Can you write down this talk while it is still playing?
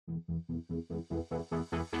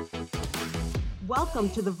Welcome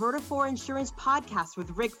to the Vertafore Insurance Podcast with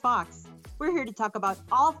Rick Fox. We're here to talk about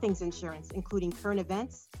all things insurance, including current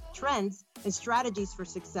events, trends, and strategies for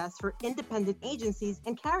success for independent agencies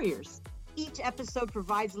and carriers. Each episode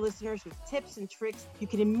provides listeners with tips and tricks you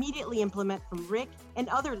can immediately implement from Rick and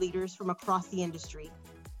other leaders from across the industry.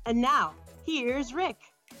 And now, here's Rick.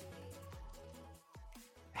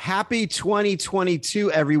 Happy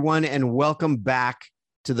 2022, everyone, and welcome back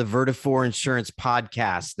to the Vertafore Insurance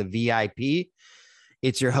Podcast, the VIP.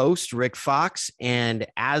 It's your host, Rick Fox, and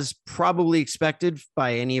as probably expected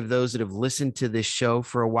by any of those that have listened to this show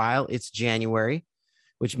for a while, it's January,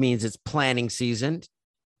 which means it's planning season,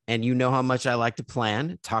 and you know how much I like to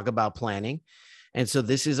plan, talk about planning, and so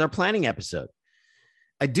this is our planning episode.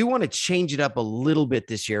 I do want to change it up a little bit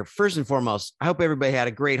this year. First and foremost, I hope everybody had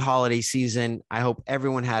a great holiday season. I hope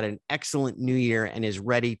everyone had an excellent new year and is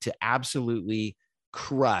ready to absolutely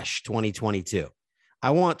crush 2022.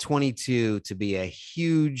 I want 22 to be a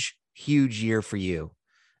huge, huge year for you.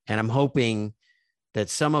 And I'm hoping that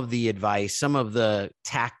some of the advice, some of the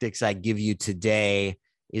tactics I give you today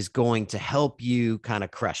is going to help you kind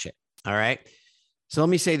of crush it. All right. So let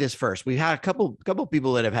me say this first. We've had a couple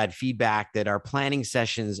people that have had feedback that our planning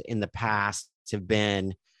sessions in the past have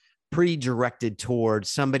been pretty directed towards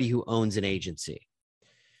somebody who owns an agency,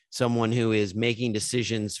 someone who is making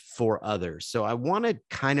decisions for others. So I want to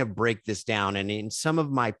kind of break this down. And in some of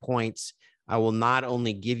my points, I will not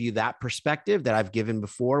only give you that perspective that I've given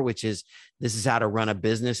before, which is this is how to run a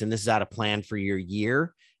business and this is how to plan for your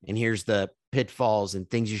year. And here's the pitfalls and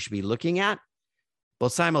things you should be looking at,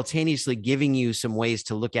 but simultaneously giving you some ways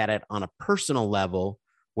to look at it on a personal level,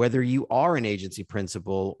 whether you are an agency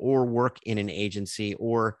principal or work in an agency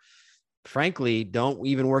or frankly, don't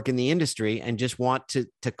even work in the industry and just want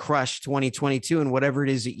to crush 2022 and whatever it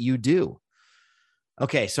is that you do.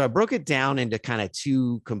 Okay, so I broke it down into kind of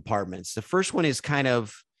two compartments. The first one is kind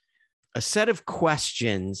of a set of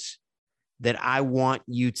questions that I want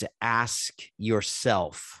you to ask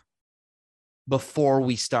yourself before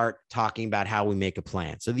we start talking about how we make a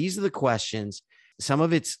plan. So these are the questions. Some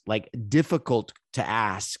of it's like difficult to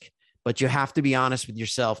ask, but you have to be honest with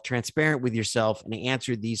yourself, transparent with yourself, and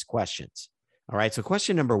answer these questions. All right. So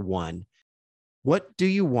question number one, what do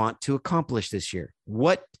you want to accomplish this year?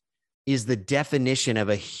 What is the definition of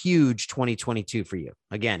a huge 2022 for you?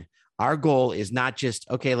 Again, our goal is not just,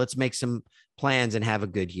 okay, let's make some plans and have a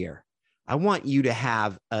good year. I want you to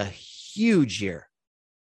have a huge year.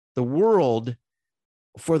 The world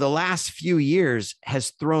for the last few years has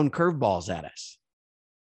thrown curveballs at us.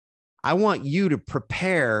 I want you to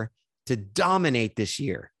prepare to dominate this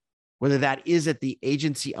year, whether that is at the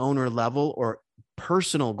agency owner level or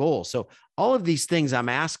personal goals. So all of these things I'm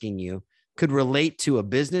asking you could relate to a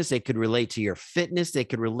business. They could relate to your fitness. They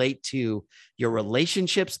could relate to your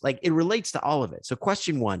relationships. Like it relates to all of it. So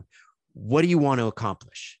question one, what do you want to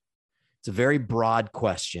accomplish? It's a very broad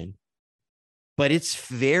question, but it's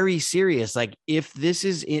very serious. Like if this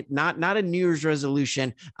is it, not a New Year's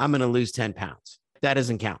resolution, I'm going to lose 10 pounds. That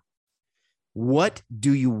doesn't count. What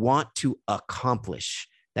do you want to accomplish?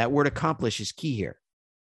 That word accomplish is key here.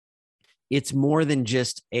 It's more than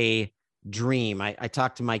just a dream. I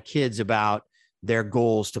talk to my kids about their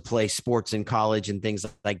goals to play sports in college and things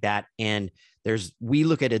like that. And we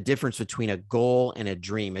look at a difference between a goal and a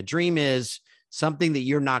dream. A dream is something that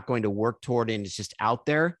you're not going to work toward and it's just out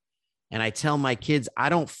there. And I tell my kids, I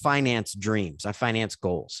don't finance dreams. I finance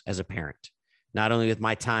goals as a parent, not only with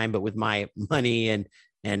my time, but with my money and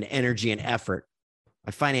energy and effort.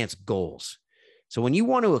 I finance goals. So when you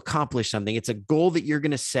want to accomplish something, it's a goal that you're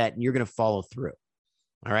going to set and you're going to follow through.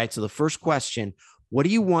 All right. So the first question, what do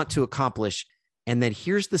you want to accomplish? And then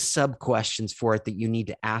here's the sub questions for it that you need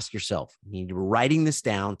to ask yourself. You need to be writing this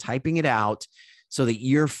down, typing it out so that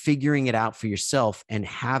you're figuring it out for yourself and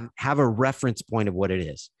have a reference point of what it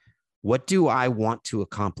is. What do I want to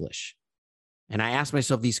accomplish? And I ask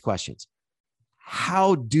myself these questions.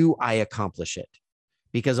 How do I accomplish it?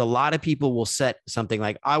 Because a lot of people will set something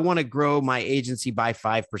like, I want to grow my agency by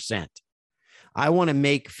 5%. I want to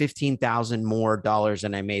make $15,000 more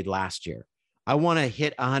than I made last year. I want to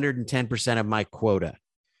hit 110% of my quota.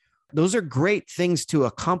 Those are great things to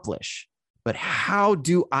accomplish, but how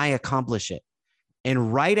do I accomplish it?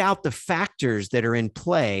 And write out the factors that are in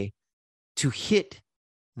play to hit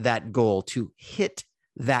that goal, to hit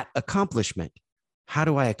that accomplishment. How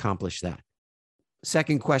do I accomplish that?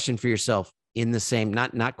 Second question for yourself in the same,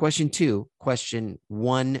 not question 2, question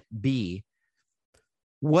 1B.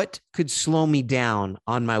 What could slow me down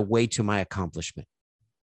on my way to my accomplishment?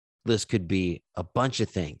 This could be a bunch of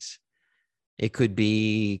things. It could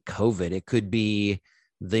be COVID. It could be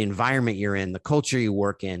the environment you're in, the culture you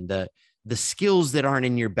work in, the skills that aren't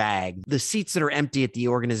in your bag, the seats that are empty at the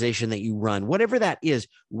organization that you run, whatever that is,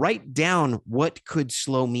 write down what could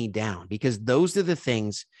slow me down, because those are the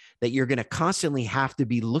things that you're going to constantly have to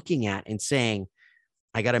be looking at and saying,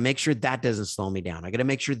 I got to make sure that doesn't slow me down. I got to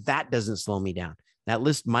make sure that doesn't slow me down. That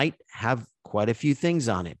list might have quite a few things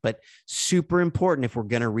on it, but super important if we're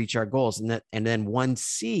going to reach our goals. And then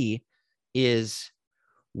 1C is,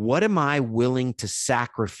 what am I willing to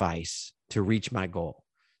sacrifice to reach my goal?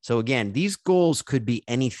 So again, these goals could be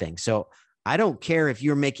anything. So I don't care if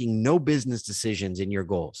you're making no business decisions in your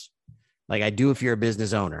goals, like I do if you're a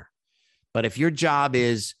business owner. But if your job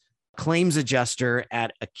is claims adjuster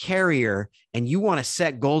at a carrier and you want to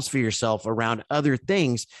set goals for yourself around other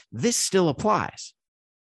things, this still applies.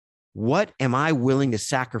 What am I willing to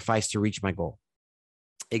sacrifice to reach my goal?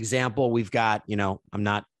 Example, we've got, I'm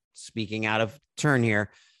not speaking out of turn here,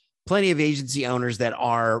 plenty of agency owners that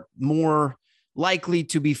are more likely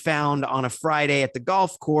to be found on a Friday at the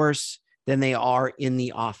golf course than they are in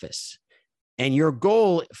the office. And your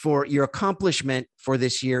goal for your accomplishment for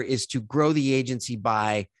this year is to grow the agency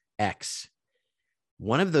by X.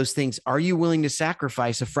 One of those things, are you willing to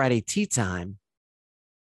sacrifice a Friday tea time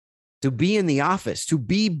to be in the office, to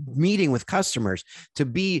be meeting with customers, to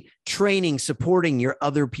be training, supporting your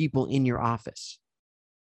other people in your office?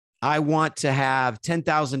 I want to have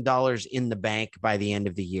 $10,000 in the bank by the end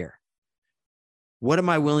of the year. What am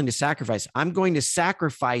I willing to sacrifice? I'm going to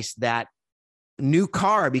sacrifice that new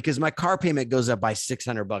car because my car payment goes up by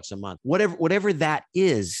 $600 a month. Whatever that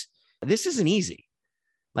is, this isn't easy.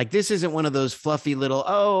 Like, this isn't one of those fluffy little,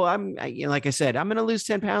 like I said, I'm going to lose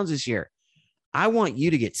 10 pounds this year. I want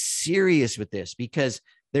you to get serious with this, because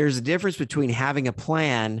there's a difference between having a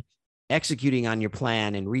plan, executing on your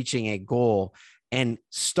plan, and reaching a goal, and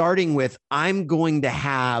starting with, I'm going to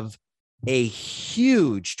have a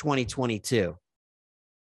huge 2022.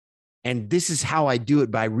 And this is how I do it,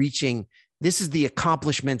 by reaching, this is the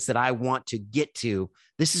accomplishments that I want to get to.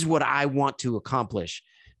 This is what I want to accomplish.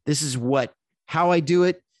 This is how I do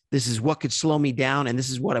it. This is what could slow me down. And this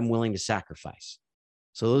is what I'm willing to sacrifice.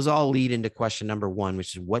 So those all lead into question number 1,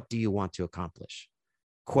 which is, what do you want to accomplish?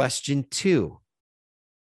 Question 2.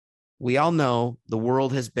 We all know the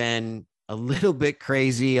world has been a little bit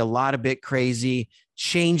crazy, a lot of bit crazy,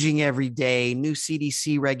 changing every day, new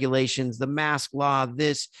CDC regulations, the mask law,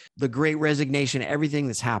 the Great Resignation, everything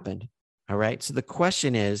that's happened. All right. So the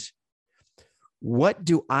question is, what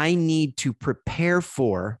do I need to prepare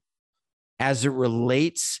for as it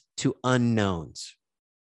relates to unknowns?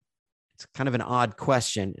 It's kind of an odd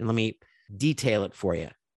question, and let me detail it for you.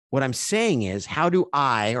 What I'm saying is, how do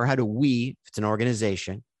we, if it's an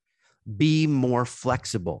organization, be more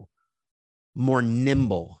flexible, more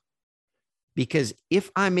nimble? Because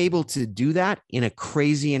if I'm able to do that in a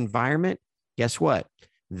crazy environment, guess what?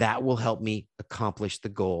 That will help me accomplish the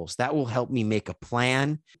goals. That will help me make a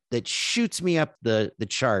plan that shoots me up the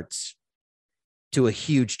charts to a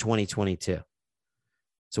huge 2022.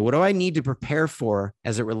 So what do I need to prepare for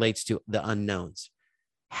as it relates to the unknowns?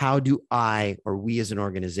 How do I, or we as an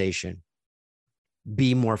organization,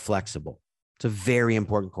 be more flexible? It's a very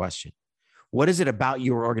important question. What is it about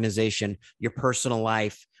your organization, your personal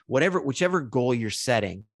life, whichever goal you're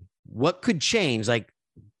setting? What could change? Like,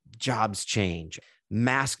 jobs change,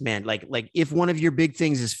 mask man. Like if one of your big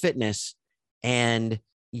things is fitness, and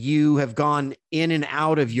you have gone in and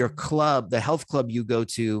out of your club, the health club you go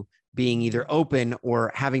to, being either open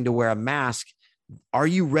or having to wear a mask, are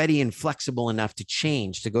you ready and flexible enough to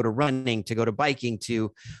change, to go to running, to go to biking,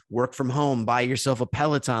 to work from home, buy yourself a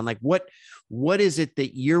Peloton? Like, what is it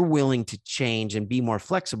that you're willing to change and be more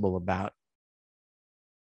flexible about?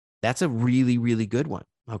 That's a really, really good one.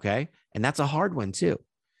 Okay. And that's a hard one too,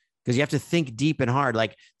 because you have to think deep and hard.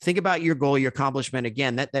 Like, think about your goal, your accomplishment.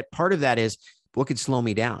 Again, that part of that is, what could slow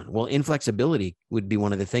me down? Well, inflexibility would be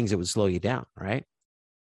one of the things that would slow you down. Right.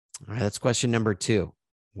 All right. That's question number 2.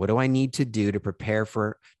 What do I need to do to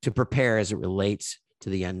prepare as it relates to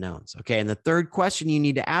the unknowns? Okay. And the third question you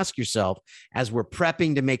need to ask yourself as we're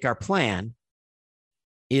prepping to make our plan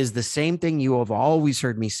is the same thing you have always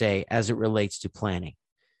heard me say as it relates to planning,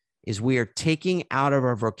 is we are taking out of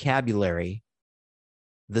our vocabulary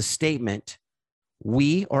the statement,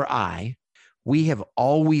 we have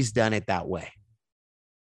always done it that way.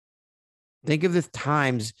 Think of the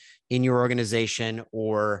times in your organization,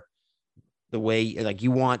 or the way, like, you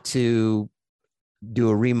want to do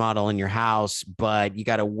a remodel in your house, but you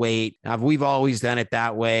got to wait. We've always done it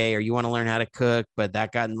that way. Or you want to learn how to cook, but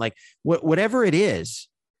that got, like, whatever it is,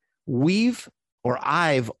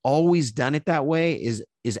 I've always done it that way is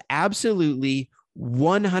absolutely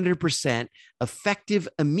 100% effective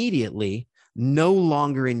immediately, no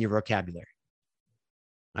longer in your vocabulary.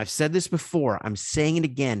 I've said this before. I'm saying it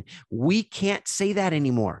again. We can't say that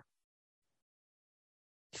anymore.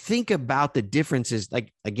 Think about the differences.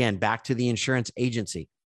 Like, again, back to the insurance agency,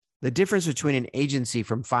 the difference between an agency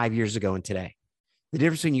from 5 years ago and today, the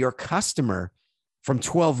difference between your customer from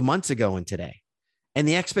 12 months ago and today, and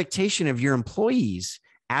the expectation of your employees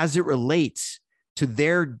as it relates to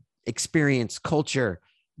their experience, culture,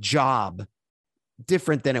 job,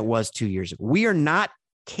 different than it was 2 years ago. We are not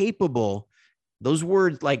capable. Those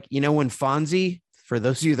words, like, when Fonzie, for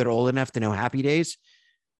those of you that are old enough to know Happy Days,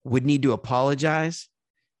 would need to apologize,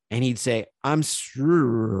 and he'd say, I'm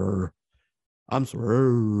sorry.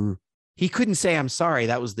 He couldn't say, I'm sorry.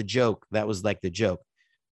 That was the joke. That was like the joke.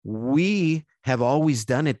 We have always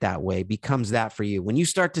done it that way. Becomes that for you. When you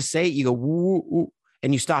start to say it, you go, woo, woo,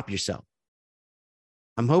 and you stop yourself.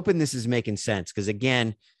 I'm hoping this is making sense, because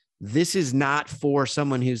again, this is not for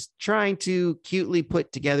someone who's trying to cutely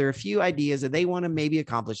put together a few ideas that they want to maybe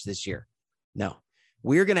accomplish this year. No,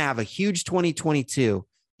 we're going to have a huge 2022,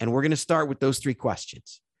 and we're going to start with those 3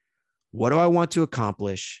 questions. What do I want to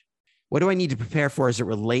accomplish? What do I need to prepare for as it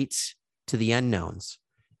relates to the unknowns?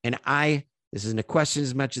 And this isn't a question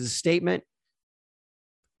as much as a statement.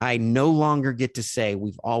 I no longer get to say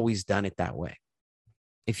we've always done it that way.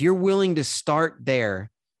 If you're willing to start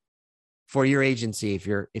there for your agency, if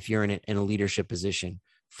you're in a leadership position,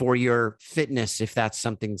 for your fitness, if that's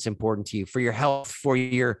something that's important to you, for your health, for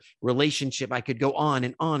your relationship, I could go on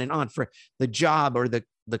and on and on, for the job or the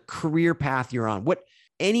career path you're on.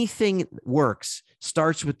 Anything works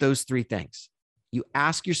starts with those 3 things. You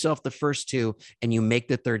ask yourself the first 2 and you make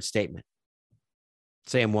the 3rd statement.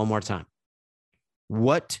 Say them one more time.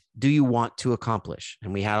 What do you want to accomplish?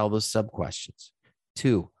 And we had all those sub questions.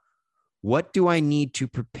 2, what do I need to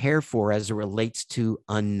prepare for as it relates to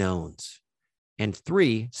unknowns? And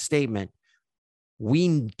 3, statement,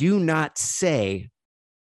 we do not say,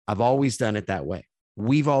 I've always done it that way.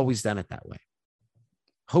 We've always done it that way.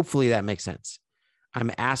 Hopefully that makes sense. I'm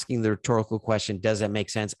asking the rhetorical question, does that make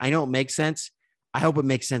sense? I know it makes sense. I hope it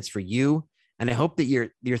makes sense for you. And I hope that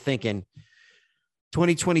you're thinking,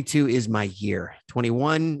 2022 is my year.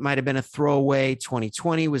 21 might have been a throwaway.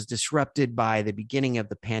 2020 was disrupted by the beginning of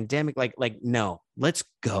the pandemic. No, let's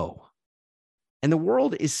go. And the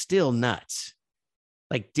world is still nuts.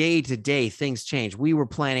 Like, day to day, things change. We were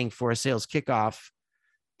planning for a sales kickoff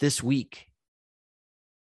this week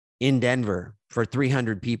in Denver for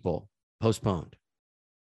 300 people, postponed.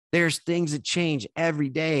 There's things that change every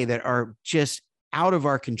day that are just out of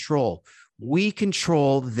our control. We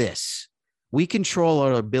control this. We control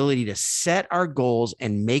our ability to set our goals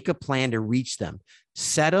and make a plan to reach them.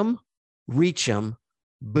 Set them, reach them,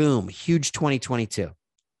 boom, huge 2022.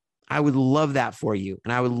 I would love that for you.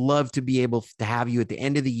 And I would love to be able to have you at the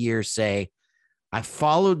end of the year say, I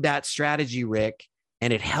followed that strategy, Rick,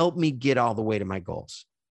 and it helped me get all the way to my goals.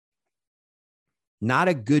 Not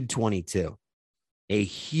a good 22, a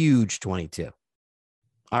huge 22.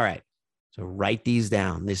 All right. So write these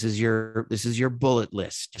down. This is your bullet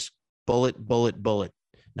list. Just bullet.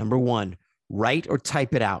 Number 1, write or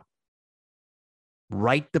type it out.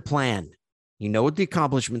 Write the plan. You know what the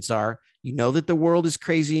accomplishments are. You know that the world is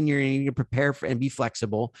crazy and you're needing to prepare for and be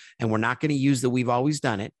flexible. And we're not going to use we've always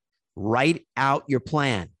done it. Write out your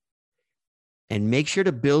plan and make sure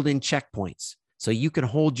to build in checkpoints so you can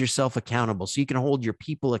hold yourself accountable, so you can hold your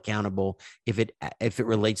people accountable if it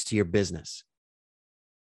relates to your business.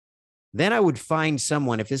 Then I would find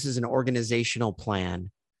someone, if this is an organizational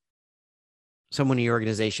plan, someone in your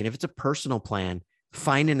organization. If it's a personal plan,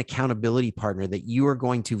 find an accountability partner that you are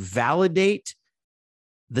going to validate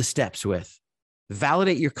the steps with.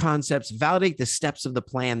 Validate your concepts, validate the steps of the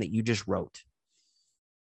plan that you just wrote.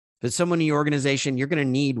 If it's someone in your organization, you're going to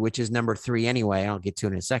need, which is number 3 anyway, I'll get to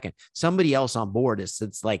it in a second, somebody else on board.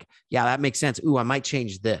 It's like, yeah, that makes sense. Ooh, I might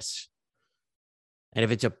change this. And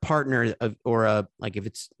if it's a partner or if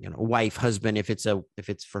it's a wife, husband, if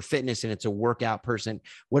it's for fitness and it's a workout person,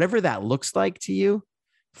 whatever that looks like to you,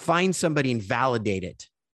 find somebody and validate it.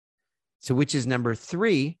 So which is number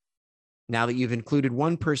 3. Now that you've included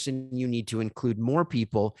one person, you need to include more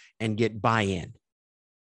people and get buy-in.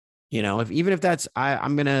 Even if that's,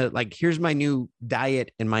 I'm going to here's my new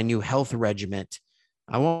diet and my new health regimen.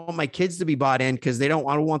 I want my kids to be bought in because I don't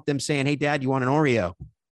want them saying, hey, Dad, you want an Oreo?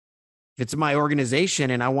 If it's my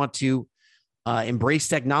organization and I want to embrace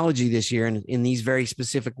technology this year in these very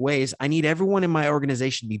specific ways, I need everyone in my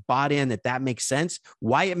organization to be bought in that makes sense,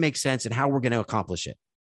 why it makes sense, and how we're going to accomplish it.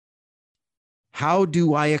 How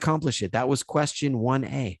do I accomplish it? That was question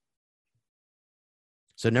 1A.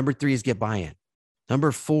 So number 3 is get buy-in.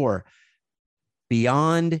 Number 4,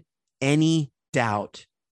 beyond any doubt,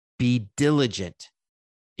 be diligent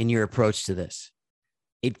in your approach to this.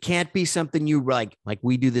 It can't be something you like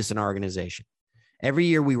we do this in our organization. Every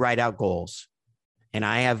year we write out goals, and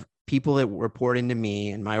I have people that report into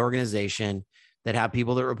me and my organization that have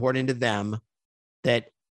people that report into them that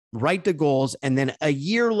write the goals. And then a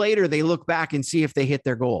year later, they look back and see if they hit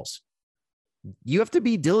their goals. You have to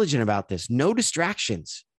be diligent about this. No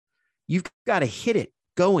distractions. You've got to hit it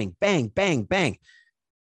going, bang, bang, bang,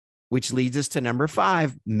 which leads us to number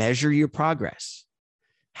 5, measure your progress.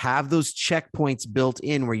 Have those checkpoints built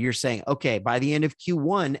in where you're saying, okay, by the end of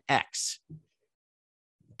Q1, X.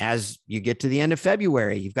 As you get to the end of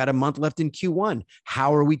February, you've got a month left in Q1.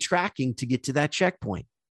 How are we tracking to get to that checkpoint?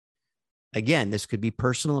 Again, this could be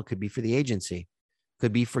personal. It could be for the agency.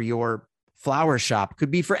 Could be for your flower shop.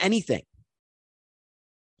 Could be for anything.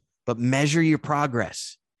 But measure your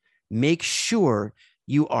progress. Make sure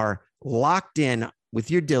you are locked in with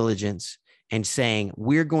your diligence and saying,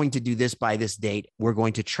 we're going to do this by this date. We're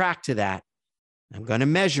going to track to that. I'm going to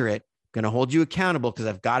measure it. I'm going to hold you accountable because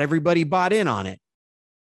I've got everybody bought in on it.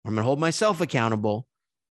 I'm going to hold myself accountable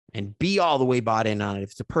and be all the way bought in on it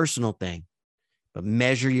if it's a personal thing. But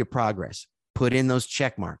measure your progress. Put in those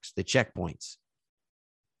check marks, the checkpoints.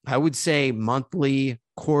 I would say monthly,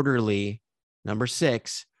 quarterly. Number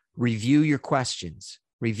 6, review your questions.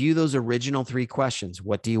 Review those original 3 questions.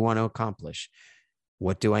 What do you want to accomplish?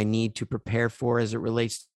 What do I need to prepare for as it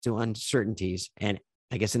relates to uncertainties? And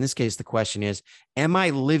I guess in this case, the question is, am I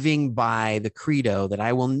living by the credo that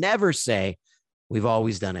I will never say, we've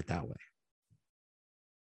always done it that way?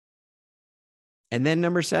 And then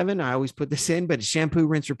number 7, I always put this in, but shampoo,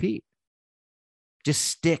 rinse, repeat. Just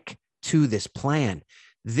stick to this plan.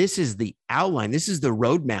 This is the outline. This is the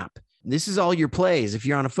roadmap. This is all your plays. If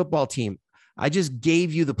you're on a football team, I just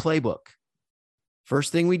gave you the playbook.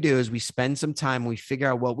 First thing we do is we spend some time, we figure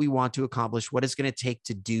out what we want to accomplish, what it's going to take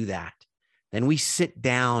to do that. Then we sit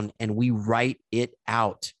down and we write it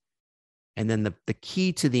out. And then the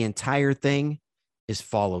key to the entire thing is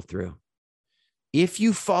follow through. If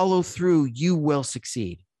you follow through, you will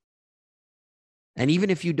succeed. And even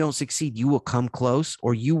if you don't succeed, you will come close,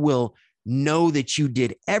 or you will know that you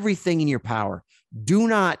did everything in your power. Do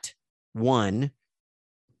not, 1,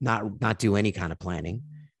 not do any kind of planning,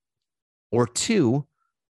 or 2,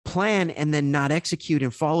 plan and then not execute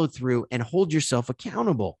and follow through and hold yourself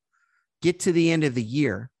accountable. Get to the end of the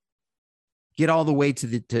year, get all the way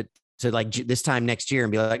to like this time next year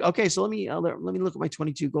and be like, okay, so let me look at my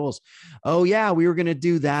 22 goals. Oh yeah, we were going to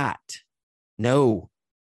do that. No,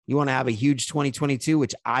 you want to have a huge 2022,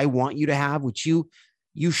 which I want you to have, which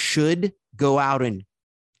you should go out and,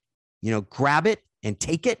 grab it and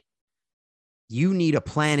take it. You need a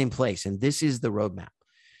plan in place. And this is the roadmap.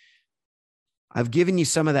 I've given you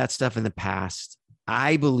some of that stuff in the past.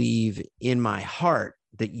 I believe in my heart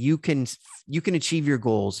that you can achieve your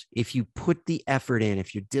goals if you put the effort in,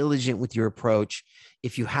 if you're diligent with your approach,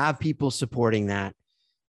 if you have people supporting that.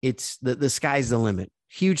 It's the sky's the limit.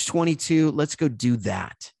 Huge 22. Let's go do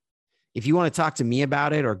that. If you want to talk to me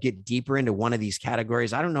about it or get deeper into one of these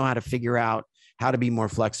categories, I don't know how to figure out how to be more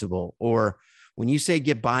flexible. Or when you say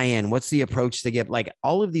get buy-in, what's the approach to get, like,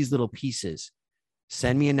 all of these little pieces?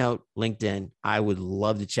 Send me a note, LinkedIn. I would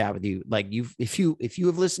love to chat with you. Like, if you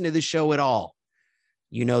have listened to the show at all,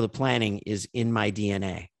 the planning is in my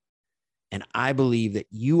DNA. And I believe that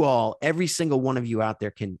you all, every single one of you out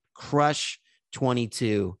there, can crush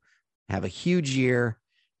 22, have a huge year.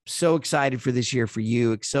 So excited for this year for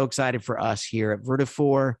you. So excited for us here at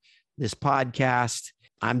Vertafore, this podcast.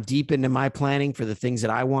 I'm deep into my planning for the things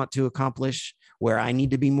that I want to accomplish, where I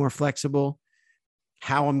need to be more flexible,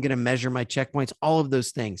 how I'm going to measure my checkpoints, all of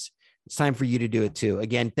those things. It's time for you to do it too.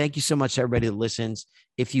 Again, thank you so much to everybody that listens.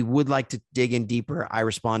 If you would like to dig in deeper, I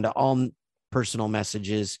respond to all personal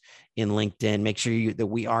messages in LinkedIn. Make sure that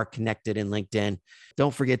we are connected in LinkedIn.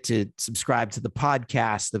 Don't forget to subscribe to the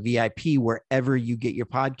podcast, the VIP, wherever you get your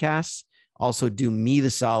podcasts. Also, do me the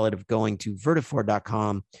solid of going to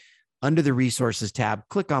Vertafore.com. Under the resources tab,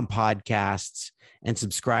 click on podcasts and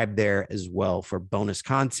subscribe there as well for bonus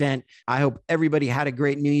content. I hope everybody had a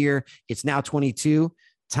great new year. It's now 22.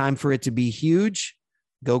 Time for it to be huge.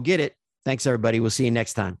 Go get it. Thanks, everybody. We'll see you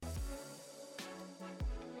next time.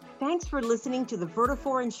 Thanks for listening to the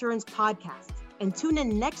Vertafore Insurance Podcast, and tune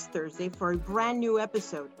in next Thursday for a brand new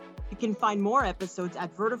episode. You can find more episodes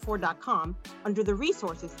at Vertafore.com under the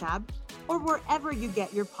resources tab or wherever you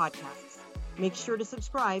get your podcasts. Make sure to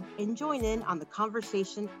subscribe and join in on the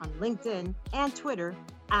conversation on LinkedIn and Twitter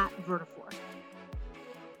at Vertafore.